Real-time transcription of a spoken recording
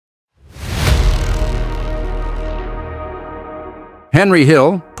Henry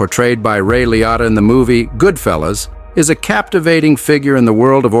Hill, portrayed by Ray Liotta in the movie Goodfellas, is a captivating figure in the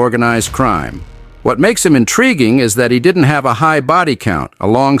world of organized crime. What makes him intriguing is that he didn't have a high body count, a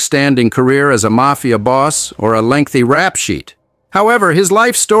long-standing career as a mafia boss, or a lengthy rap sheet. However, his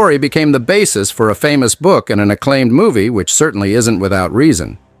life story became the basis for a famous book and an acclaimed movie, which certainly isn't without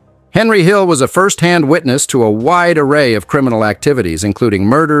reason. Henry Hill was a first-hand witness to a wide array of criminal activities, including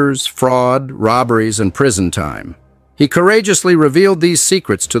murders, fraud, robberies, and prison time. He courageously revealed these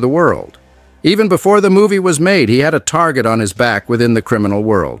secrets to the world. Even before the movie was made, he had a target on his back within the criminal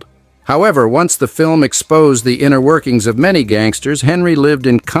world. However, once the film exposed the inner workings of many gangsters, Henry lived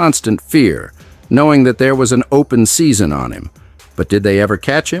in constant fear, knowing that there was an open season on him. But did they ever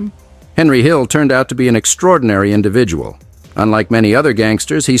catch him? Henry Hill turned out to be an extraordinary individual. Unlike many other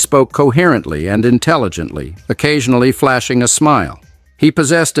gangsters, he spoke coherently and intelligently, occasionally flashing a smile. He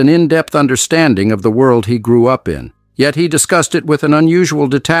possessed an in-depth understanding of the world he grew up in, yet he discussed it with an unusual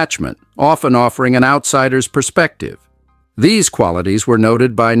detachment, often offering an outsider's perspective. These qualities were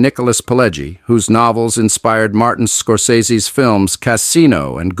noted by Nicholas Pileggi, whose novels inspired Martin Scorsese's films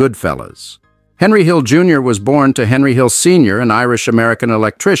Casino and Goodfellas. Henry Hill Jr. was born to Henry Hill Sr., an Irish-American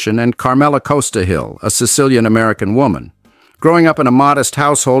electrician, and Carmela Costa Hill, a Sicilian-American woman. Growing up in a modest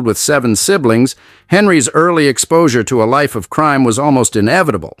household with 7 siblings, Henry's early exposure to a life of crime was almost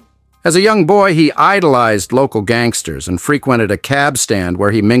inevitable. As a young boy, he idolized local gangsters and frequented a cab stand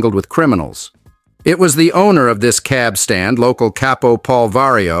where he mingled with criminals. It was the owner of this cab stand, local capo Paul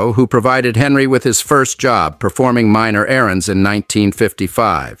Vario, who provided Henry with his first job, performing minor errands in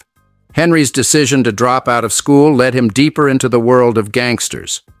 1955. Henry's decision to drop out of school led him deeper into the world of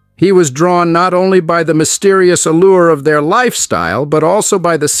gangsters. He was drawn not only by the mysterious allure of their lifestyle, but also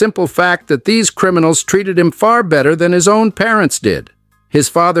by the simple fact that these criminals treated him far better than his own parents did. His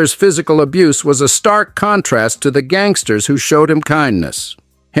father's physical abuse was a stark contrast to the gangsters who showed him kindness.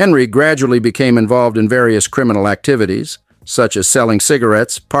 Henry gradually became involved in various criminal activities, such as selling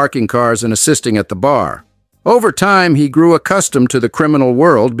cigarettes, parking cars, and assisting at the bar. Over time, he grew accustomed to the criminal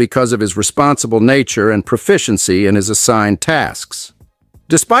world because of his responsible nature and proficiency in his assigned tasks.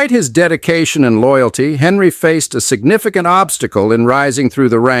 Despite his dedication and loyalty, Henry faced a significant obstacle in rising through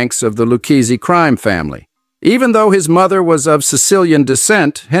the ranks of the Lucchese crime family. Even though his mother was of Sicilian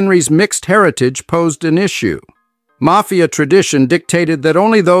descent, Henry's mixed heritage posed an issue. Mafia tradition dictated that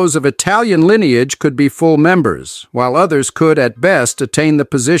only those of Italian lineage could be full members, while others could, at best, attain the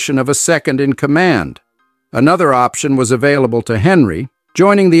position of a second-in-command. Another option was available to Henry,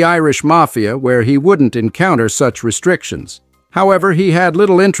 joining the Irish Mafia, where he wouldn't encounter such restrictions. However, he had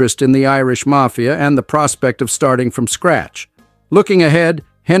little interest in the Irish Mafia and the prospect of starting from scratch. Looking ahead,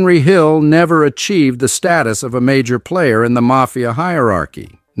 Henry Hill never achieved the status of a major player in the Mafia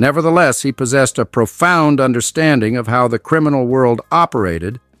hierarchy. Nevertheless, he possessed a profound understanding of how the criminal world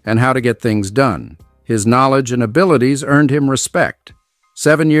operated and how to get things done. His knowledge and abilities earned him respect.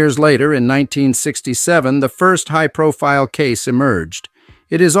 7 years later, in 1967, the first high-profile case emerged.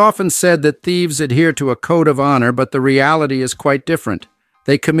 It is often said that thieves adhere to a code of honor, but the reality is quite different.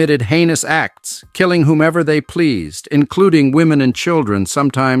 They committed heinous acts, killing whomever they pleased, including women and children,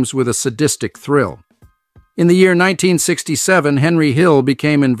 sometimes with a sadistic thrill. In the year 1967, Henry Hill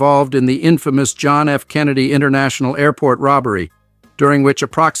became involved in the infamous John F. Kennedy International Airport robbery, during which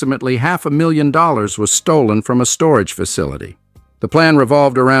approximately $500,000 was stolen from a storage facility. The plan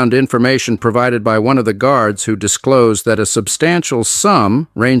revolved around information provided by one of the guards who disclosed that a substantial sum,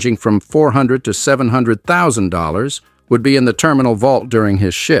 ranging from $400,000 to $700,000, would be in the terminal vault during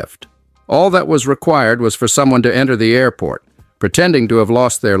his shift. All that was required was for someone to enter the airport, pretending to have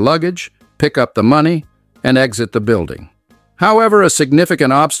lost their luggage, pick up the money, and exit the building. However, a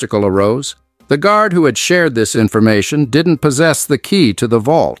significant obstacle arose. The guard who had shared this information didn't possess the key to the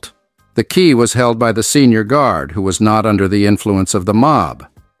vault. The key was held by the senior guard, who was not under the influence of the mob.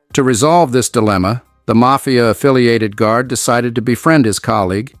 To resolve this dilemma, the mafia-affiliated guard decided to befriend his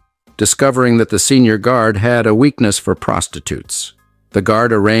colleague, discovering that the senior guard had a weakness for prostitutes. The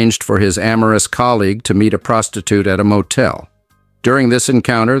guard arranged for his amorous colleague to meet a prostitute at a motel. During this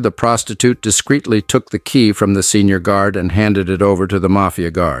encounter, the prostitute discreetly took the key from the senior guard and handed it over to the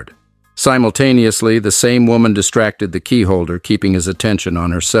mafia guard. Simultaneously, the same woman distracted the key holder, keeping his attention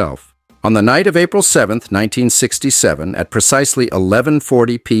on herself. On the night of April 7, 1967, at precisely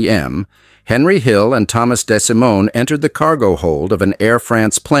 11:40 p.m., Henry Hill and Thomas DeSimone entered the cargo hold of an Air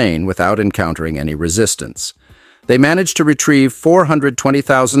France plane without encountering any resistance. They managed to retrieve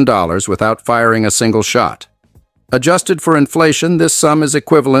 $420,000 without firing a single shot. Adjusted for inflation, this sum is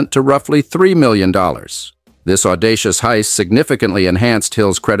equivalent to roughly $3 million. This audacious heist significantly enhanced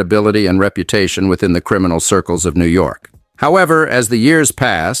Hill's credibility and reputation within the criminal circles of New York. However, as the years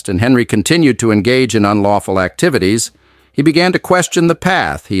passed and Henry continued to engage in unlawful activities, he began to question the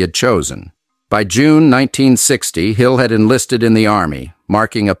path he had chosen. By June 1960, Hill had enlisted in the Army,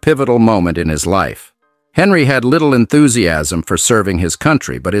 marking a pivotal moment in his life. Henry had little enthusiasm for serving his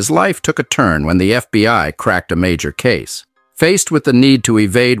country, but his life took a turn when the FBI cracked a major case. Faced with the need to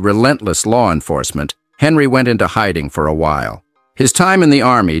evade relentless law enforcement, Henry went into hiding for a while. His time in the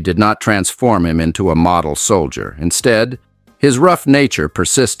Army did not transform him into a model soldier. Instead, his rough nature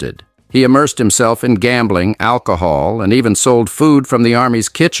persisted. He immersed himself in gambling, alcohol, and even sold food from the Army's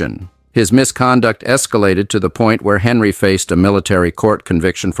kitchen. His misconduct escalated to the point where Henry faced a military court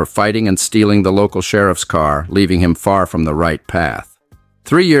conviction for fighting and stealing the local sheriff's car, leaving him far from the right path.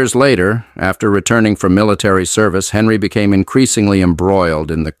 3 years later, after returning from military service, Henry became increasingly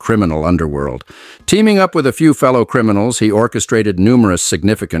embroiled in the criminal underworld. Teaming up with a few fellow criminals, he orchestrated numerous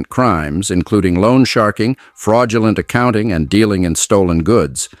significant crimes, including loan sharking, fraudulent accounting, and dealing in stolen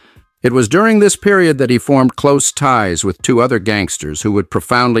goods. It was during this period that he formed close ties with two other gangsters who would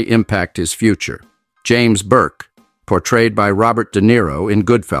profoundly impact his future: James Burke, portrayed by Robert De Niro in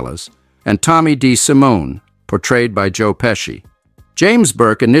Goodfellas, and Tommy DeSimone, portrayed by Joe Pesci. James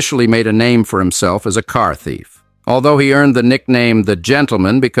Burke initially made a name for himself as a car thief. Although he earned the nickname The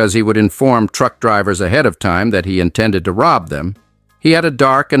Gentleman because he would inform truck drivers ahead of time that he intended to rob them, he had a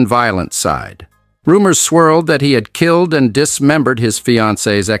dark and violent side. Rumors swirled that he had killed and dismembered his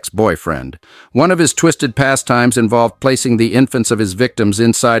fiancee's ex-boyfriend. One of his twisted pastimes involved placing the infants of his victims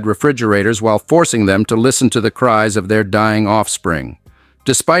inside refrigerators while forcing them to listen to the cries of their dying offspring.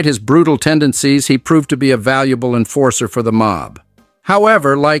 Despite his brutal tendencies, he proved to be a valuable enforcer for the mob.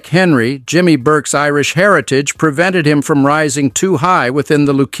 However, like Henry, Jimmy Burke's Irish heritage prevented him from rising too high within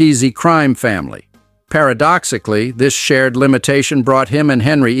the Lucchese crime family. Paradoxically, this shared limitation brought him and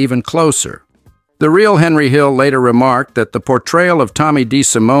Henry even closer. The real Henry Hill later remarked that the portrayal of Tommy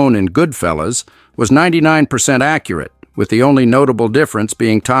DeSimone in Goodfellas was 99% accurate, with the only notable difference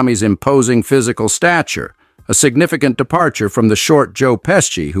being Tommy's imposing physical stature, a significant departure from the short Joe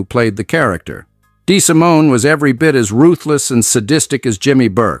Pesci who played the character. DeSimone was every bit as ruthless and sadistic as Jimmy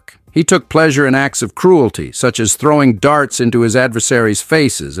Burke. He took pleasure in acts of cruelty, such as throwing darts into his adversaries'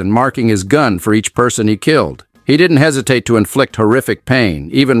 faces and marking his gun for each person he killed. He didn't hesitate to inflict horrific pain,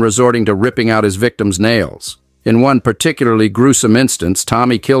 even resorting to ripping out his victims' nails. In one particularly gruesome instance,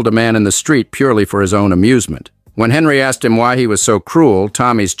 Tommy killed a man in the street purely for his own amusement. When Henry asked him why he was so cruel,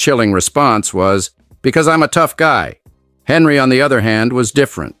 Tommy's chilling response was, "Because I'm a tough guy." Henry, on the other hand, was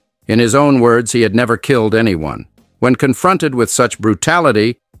different. In his own words, he had never killed anyone. When confronted with such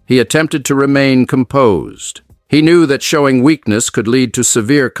brutality, he attempted to remain composed. He knew that showing weakness could lead to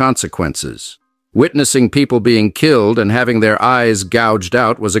severe consequences. Witnessing people being killed and having their eyes gouged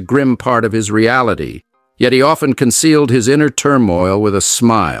out was a grim part of his reality, yet he often concealed his inner turmoil with a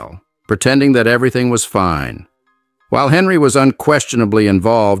smile, pretending that everything was fine. While Henry was unquestionably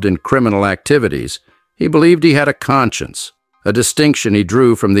involved in criminal activities, he believed he had a conscience, a distinction he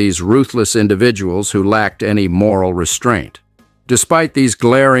drew from these ruthless individuals who lacked any moral restraint. Despite these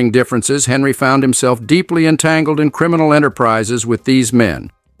glaring differences, Henry found himself deeply entangled in criminal enterprises with these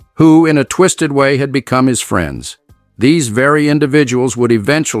men, who, in a twisted way, had become his friends. These very individuals would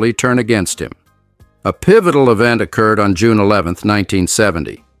eventually turn against him. A pivotal event occurred on June 11,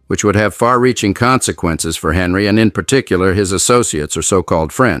 1970, which would have far-reaching consequences for Henry and, in particular, his associates or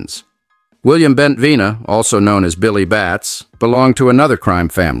so-called friends. William Bentvena, also known as Billy Batts, belonged to another crime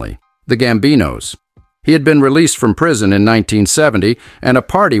family, the Gambinos. He had been released from prison in 1970, and a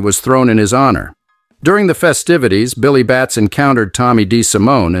party was thrown in his honor. During the festivities, Billy Batts encountered Tommy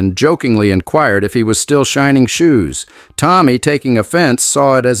DeSimone and jokingly inquired if he was still shining shoes. Tommy, taking offense,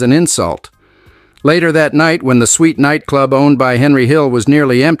 saw it as an insult. Later that night, when the sweet nightclub owned by Henry Hill was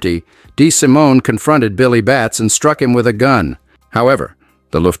nearly empty, DeSimone confronted Billy Batts and struck him with a gun. However,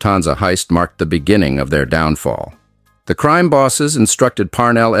 the Lufthansa heist marked the beginning of their downfall. The crime bosses instructed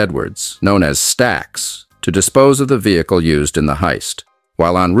Parnell Edwards, known as Stax, to dispose of the vehicle used in the heist.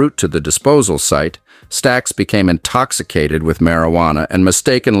 While en route to the disposal site, Stax became intoxicated with marijuana and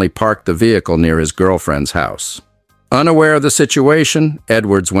mistakenly parked the vehicle near his girlfriend's house. Unaware of the situation,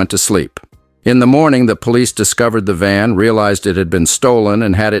 Edwards went to sleep. In the morning, the police discovered the van, realized it had been stolen,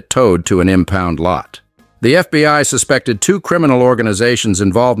 and had it towed to an impound lot. The FBI suspected two criminal organizations'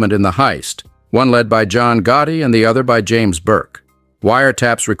 involvement in the heist, one led by John Gotti and the other by James Burke.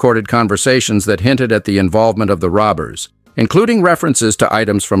 Wiretaps recorded conversations that hinted at the involvement of the robbers, including references to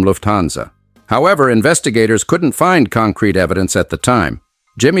items from Lufthansa. However, investigators couldn't find concrete evidence at the time.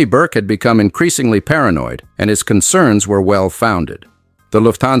 Jimmy Burke had become increasingly paranoid, and his concerns were well-founded. The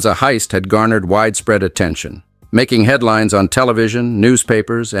Lufthansa heist had garnered widespread attention. making headlines on television,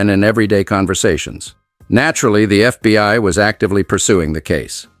 newspapers, and in everyday conversations. Naturally, the FBI was actively pursuing the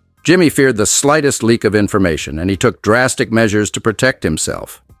case. Jimmy feared the slightest leak of information, and he took drastic measures to protect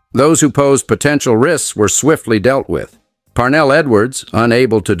himself. Those who posed potential risks were swiftly dealt with. Parnell Edwards,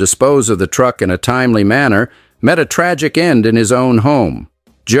 unable to dispose of the truck in a timely manner, met a tragic end in his own home.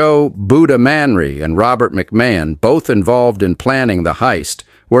 Joe Buddha Manry and Robert McMahon, both involved in planning the heist,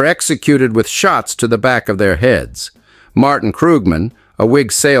 were executed with shots to the back of their heads. Martin Krugman, a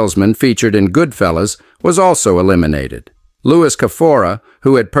wig salesman featured in Goodfellas, was also eliminated. Louis Cafora,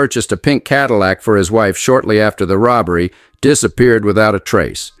 who had purchased a pink Cadillac for his wife shortly after the robbery, disappeared without a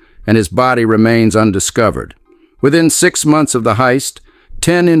trace, and his body remains undiscovered. Within 6 months of the heist,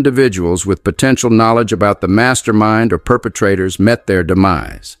 10 individuals with potential knowledge about the mastermind or perpetrators met their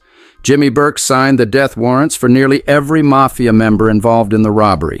demise. Jimmy Burke signed the death warrants for nearly every mafia member involved in the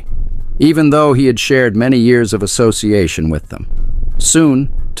robbery, even though he had shared many years of association with them.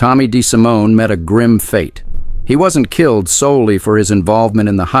 Soon, Tommy DeSimone met a grim fate. He wasn't killed solely for his involvement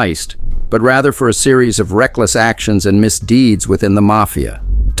in the heist, but rather for a series of reckless actions and misdeeds within the mafia.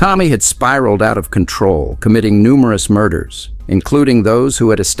 Tommy had spiraled out of control, committing numerous murders, including those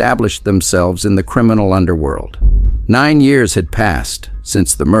who had established themselves in the criminal underworld. 9 years had passed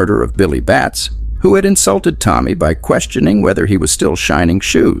since the murder of Billy Batts, who had insulted Tommy by questioning whether he was still shining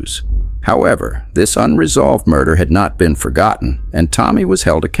shoes. However, this unresolved murder had not been forgotten, and Tommy was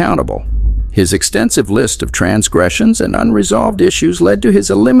held accountable. His extensive list of transgressions and unresolved issues led to his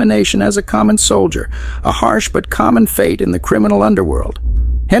elimination as a common soldier, a harsh but common fate in the criminal underworld.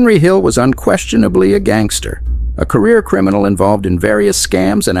 Henry Hill was unquestionably a gangster, a career criminal involved in various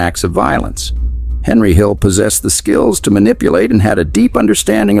scams and acts of violence. Henry Hill possessed the skills to manipulate and had a deep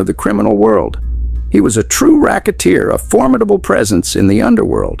understanding of the criminal world. He was a true racketeer, a formidable presence in the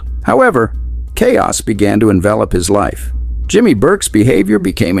underworld. However, chaos began to envelop his life. Jimmy Burke's behavior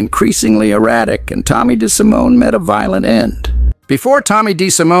became increasingly erratic, and Tommy DeSimone met a violent end. Before Tommy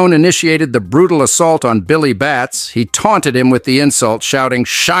DeSimone initiated the brutal assault on Billy Batts, he taunted him with the insult, shouting,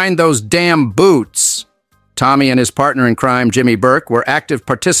 "Shine those damn boots!" Tommy and his partner in crime, Jimmy Burke, were active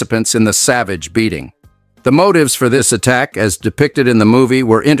participants in the savage beating. The motives for this attack, as depicted in the movie,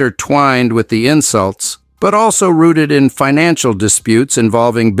 were intertwined with the insults, but also rooted in financial disputes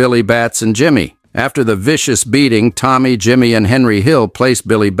involving Billy Batts and Jimmy. After the vicious beating, Tommy, Jimmy, and Henry Hill placed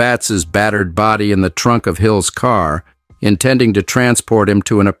Billy Batts's battered body in the trunk of Hill's car, intending to transport him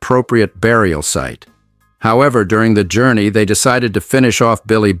to an appropriate burial site. However, during the journey, they decided to finish off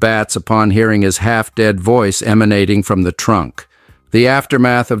Billy Batts upon hearing his half-dead voice emanating from the trunk. The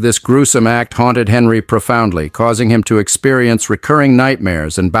aftermath of this gruesome act haunted Henry profoundly, causing him to experience recurring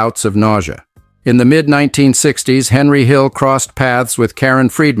nightmares and bouts of nausea. In the mid-1960s, Henry Hill crossed paths with Karen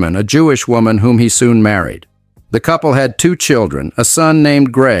Friedman, a Jewish woman whom he soon married. The couple had 2 children, a son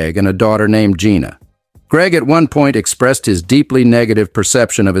named Greg and a daughter named Gina. Greg at one point expressed his deeply negative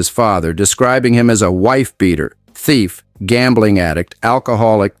perception of his father, describing him as a wife-beater, thief, gambling addict,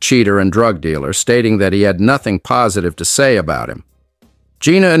 alcoholic, cheater, and drug dealer, stating that he had nothing positive to say about him.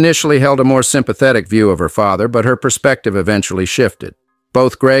 Gina initially held a more sympathetic view of her father, but her perspective eventually shifted.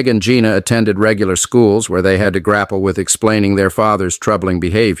 Both Greg and Gina attended regular schools where they had to grapple with explaining their father's troubling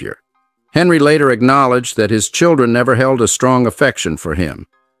behavior. Henry later acknowledged that his children never held a strong affection for him.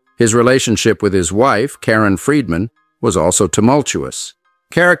 His relationship with his wife, Karen Friedman, was also tumultuous,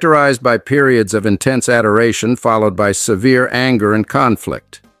 characterized by periods of intense adoration followed by severe anger and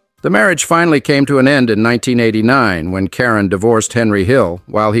conflict. The marriage finally came to an end in 1989 when Karen divorced Henry Hill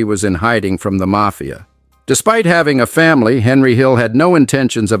while he was in hiding from the mafia. Despite having a family, Henry Hill had no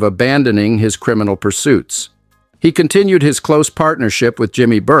intentions of abandoning his criminal pursuits. He continued his close partnership with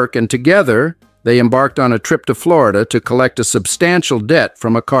Jimmy Burke, and together they embarked on a trip to Florida to collect a substantial debt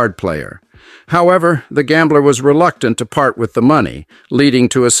from a card player. However, the gambler was reluctant to part with the money, leading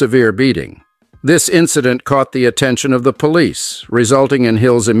to a severe beating. This incident caught the attention of the police, resulting in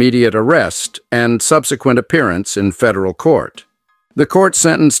Hill's immediate arrest and subsequent appearance in federal court. The court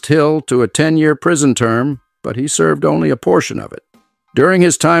sentenced Hill to a 10-year prison term, but he served only a portion of it. During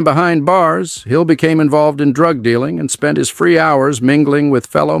his time behind bars, Hill became involved in drug dealing and spent his free hours mingling with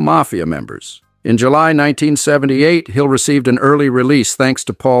fellow mafia members. In July 1978, Hill received an early release thanks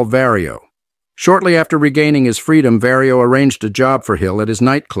to Paul Vario. Shortly after regaining his freedom, Vario arranged a job for Hill at his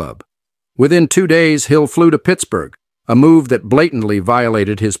nightclub. Within 2 days, Hill flew to Pittsburgh, a move that blatantly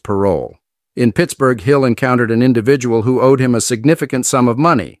violated his parole. In Pittsburgh, Hill encountered an individual who owed him a significant sum of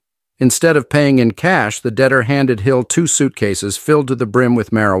money. Instead of paying in cash, the debtor handed Hill 2 suitcases filled to the brim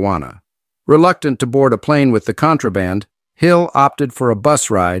with marijuana. Reluctant to board a plane with the contraband, Hill opted for a bus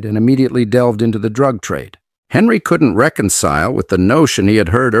ride and immediately delved into the drug trade. Henry couldn't reconcile with the notion he had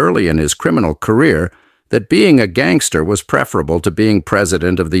heard early in his criminal career that being a gangster was preferable to being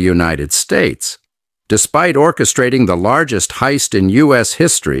president of the United States. Despite orchestrating the largest heist in U.S.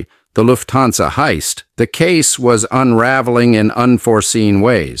 history, the Lufthansa heist, the case was unraveling in unforeseen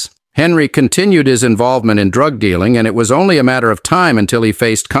ways. Henry continued his involvement in drug dealing, and it was only a matter of time until he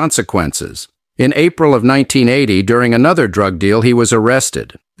faced consequences. In April of 1980, during another drug deal, he was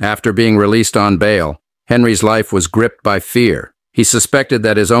arrested. After being released on bail, Henry's life was gripped by fear. He suspected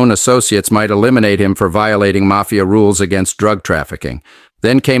that his own associates might eliminate him for violating mafia rules against drug trafficking.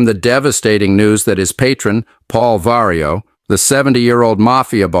 Then came the devastating news that his patron, Paul Vario, the 70-year-old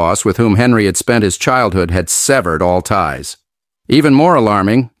mafia boss with whom Henry had spent his childhood, had severed all ties. Even more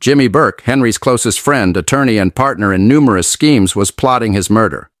alarming, Jimmy Burke, Henry's closest friend, attorney, and partner in numerous schemes, was plotting his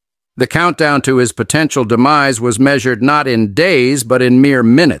murder. The countdown to his potential demise was measured not in days, but in mere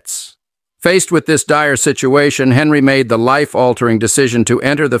minutes. Faced with this dire situation, Henry made the life-altering decision to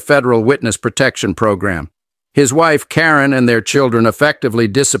enter the federal witness protection program. His wife, Karen, and their children effectively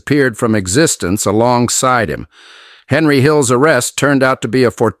disappeared from existence alongside him. Henry Hill's arrest turned out to be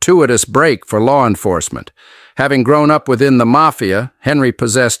a fortuitous break for law enforcement. Having grown up within the mafia, Henry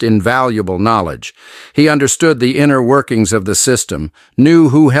possessed invaluable knowledge. He understood the inner workings of the system, knew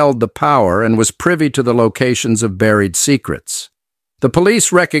who held the power, and was privy to the locations of buried secrets. The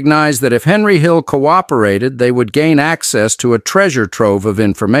police recognized that if Henry Hill cooperated, they would gain access to a treasure trove of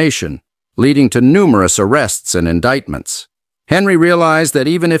information, leading to numerous arrests and indictments. Henry realized that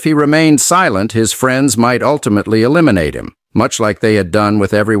even if he remained silent, his friends might ultimately eliminate him, much like they had done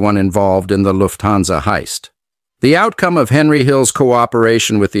with everyone involved in the Lufthansa heist. The outcome of Henry Hill's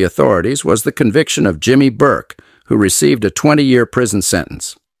cooperation with the authorities was the conviction of Jimmy Burke, who received a 20-year prison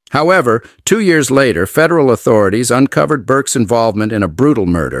sentence. However, 2 years later, federal authorities uncovered Burke's involvement in a brutal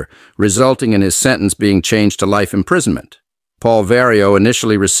murder, resulting in his sentence being changed to life imprisonment. Paul Vario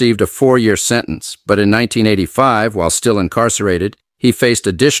initially received a 4-year sentence, but in 1985, while still incarcerated, he faced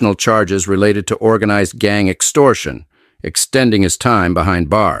additional charges related to organized gang extortion, extending his time behind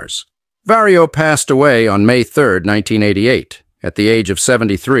bars. Vario passed away on May 3, 1988, at the age of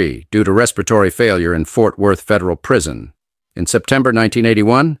 73, due to respiratory failure in Fort Worth Federal Prison. In September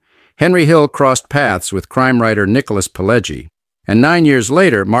 1981, Henry Hill crossed paths with crime writer Nicholas Pileggi, and 9 years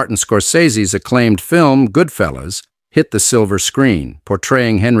later, Martin Scorsese's acclaimed film, Goodfellas, hit the silver screen,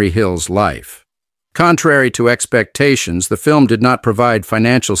 portraying Henry Hill's life. Contrary to expectations, the film did not provide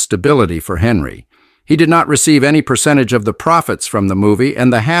financial stability for Henry. He did not receive any percentage of the profits from the movie,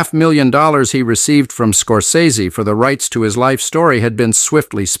 and the $500,000 he received from Scorsese for the rights to his life story had been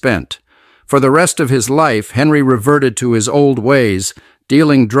swiftly spent. For the rest of his life, Henry reverted to his old ways,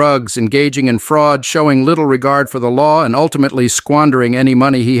 dealing drugs, engaging in fraud, showing little regard for the law, and ultimately squandering any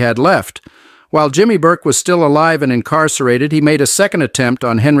money he had left. While Jimmy Burke was still alive and incarcerated, he made a second attempt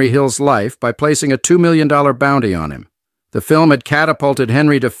on Henry Hill's life by placing a $2 million bounty on him. The film had catapulted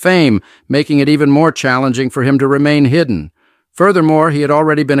Henry to fame, making it even more challenging for him to remain hidden. Furthermore, he had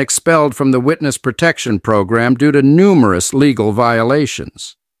already been expelled from the witness protection program due to numerous legal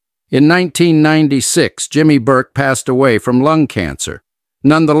violations. In 1996, Jimmy Burke passed away from lung cancer.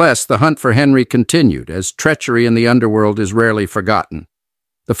 Nonetheless, the hunt for Henry continued, as treachery in the underworld is rarely forgotten.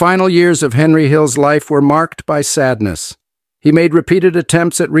 The final years of Henry Hill's life were marked by sadness. He made repeated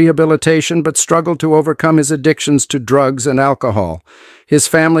attempts at rehabilitation but struggled to overcome his addictions to drugs and alcohol. His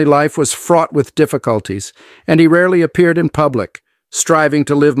family life was fraught with difficulties, and he rarely appeared in public, striving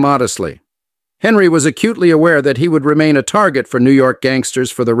to live modestly. Henry was acutely aware that he would remain a target for New York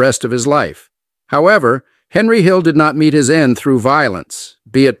gangsters for the rest of his life. However, Henry Hill did not meet his end through violence,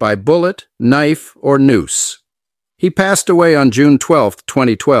 be it by bullet, knife, or noose. He passed away on June 12,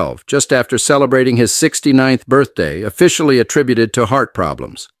 2012, just after celebrating his 69th birthday, officially attributed to heart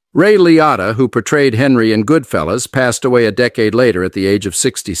problems. Ray Liotta, who portrayed Henry in Goodfellas, passed away a decade later at the age of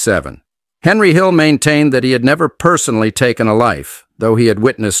 67. Henry Hill maintained that he had never personally taken a life, though he had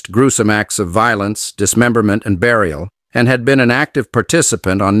witnessed gruesome acts of violence, dismemberment, and burial, and had been an active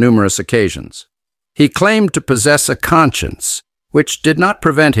participant on numerous occasions. He claimed to possess a conscience, which did not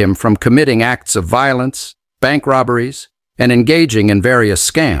prevent him from committing acts of violence, bank robberies, and engaging in various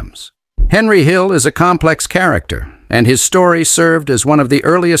scams. Henry Hill is a complex character, and his story served as one of the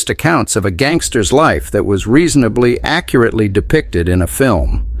earliest accounts of a gangster's life that was reasonably accurately depicted in a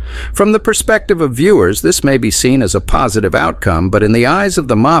film. From the perspective of viewers, this may be seen as a positive outcome, but in the eyes of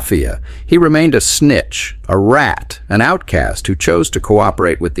the mafia, he remained a snitch, a rat, an outcast who chose to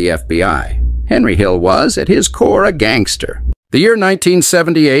cooperate with the FBI. Henry Hill was, at his core, a gangster. The year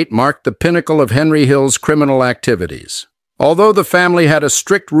 1978 marked the pinnacle of Henry Hill's criminal activities. Although the family had a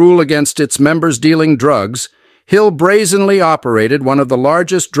strict rule against its members dealing drugs, Hill brazenly operated one of the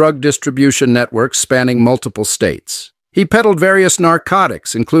largest drug distribution networks spanning multiple states. He peddled various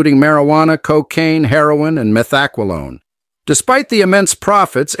narcotics, including marijuana, cocaine, heroin, and methaqualone. Despite the immense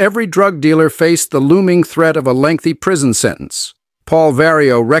profits, every drug dealer faced the looming threat of a lengthy prison sentence. Paul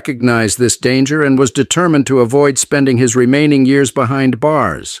Vario recognized this danger and was determined to avoid spending his remaining years behind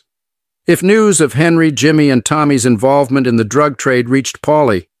bars. If news of Henry, Jimmy, and Tommy's involvement in the drug trade reached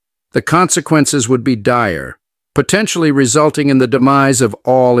Paulie, the consequences would be dire, potentially resulting in the demise of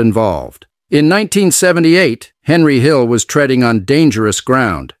all involved. In 1978, Henry Hill was treading on dangerous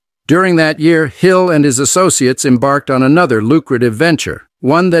ground. During that year, Hill and his associates embarked on another lucrative venture,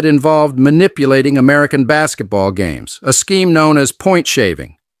 one that involved manipulating American basketball games, a scheme known as point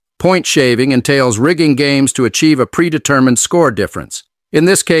shaving. Point shaving entails rigging games to achieve a predetermined score difference. In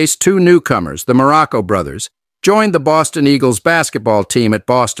this case, two newcomers, the Morocco brothers, joined the Boston Eagles basketball team at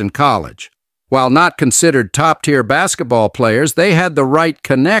Boston College. While not considered top-tier basketball players, they had the right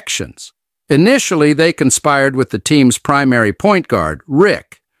connections. Initially, they conspired with the team's primary point guard,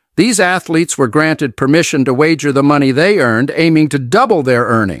 Rick. These athletes were granted permission to wager the money they earned, aiming to double their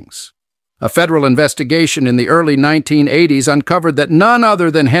earnings. A federal investigation in the early 1980s uncovered that none other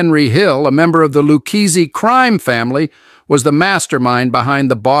than Henry Hill, a member of the Lucchese crime family, was the mastermind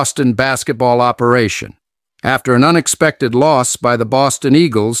behind the Boston basketball operation. After an unexpected loss by the Boston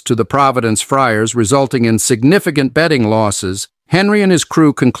Eagles to the Providence Friars, resulting in significant betting losses, Henry and his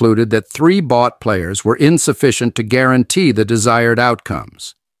crew concluded that 3 bought players were insufficient to guarantee the desired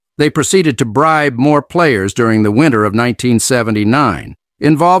outcomes. They proceeded to bribe more players during the winter of 1979,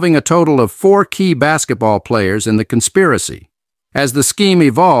 involving a total of 4 key basketball players in the conspiracy. As the scheme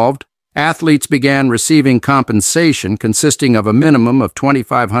evolved, athletes began receiving compensation consisting of a minimum of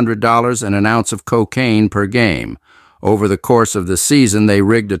 $2,500 and an ounce of cocaine per game. Over the course of the season, they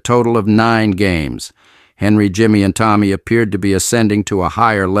rigged a total of 9 games. Henry, Jimmy, and Tommy appeared to be ascending to a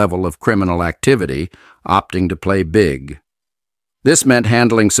higher level of criminal activity, opting to play big. This meant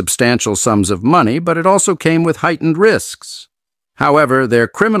handling substantial sums of money, but it also came with heightened risks. However, their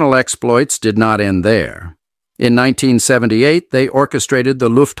criminal exploits did not end there. In 1978, they orchestrated the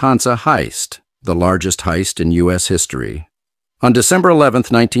Lufthansa heist, the largest heist in U.S. history. On December 11,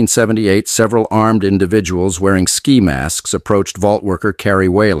 1978, several armed individuals wearing ski masks approached vault worker Carrie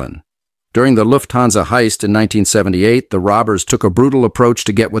Whalen. During the Lufthansa heist in 1978, the robbers took a brutal approach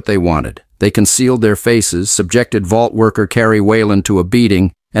to get what they wanted. They concealed their faces, subjected vault worker Carrie Whalen to a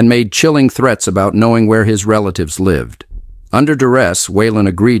beating, and made chilling threats about knowing where his relatives lived. Under duress, Whalen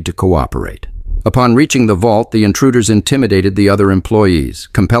agreed to cooperate. Upon reaching the vault, the intruders intimidated the other employees,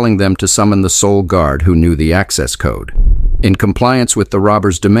 compelling them to summon the sole guard who knew the access code. In compliance with the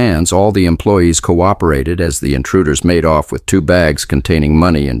robbers' demands, all the employees cooperated as the intruders made off with 2 bags containing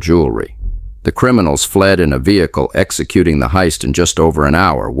money and jewelry. The criminals fled in a vehicle, executing the heist in just over an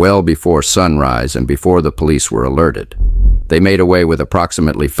hour, well before sunrise and before the police were alerted. They made away with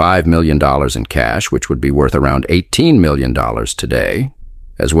approximately $5 million in cash, which would be worth around $18 million today,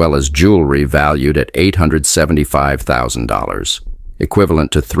 as well as jewelry valued at $875,000,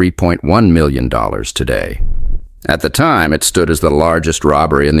 equivalent to $3.1 million today. At the time, it stood as the largest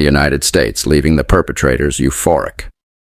robbery in the United States, leaving the perpetrators euphoric.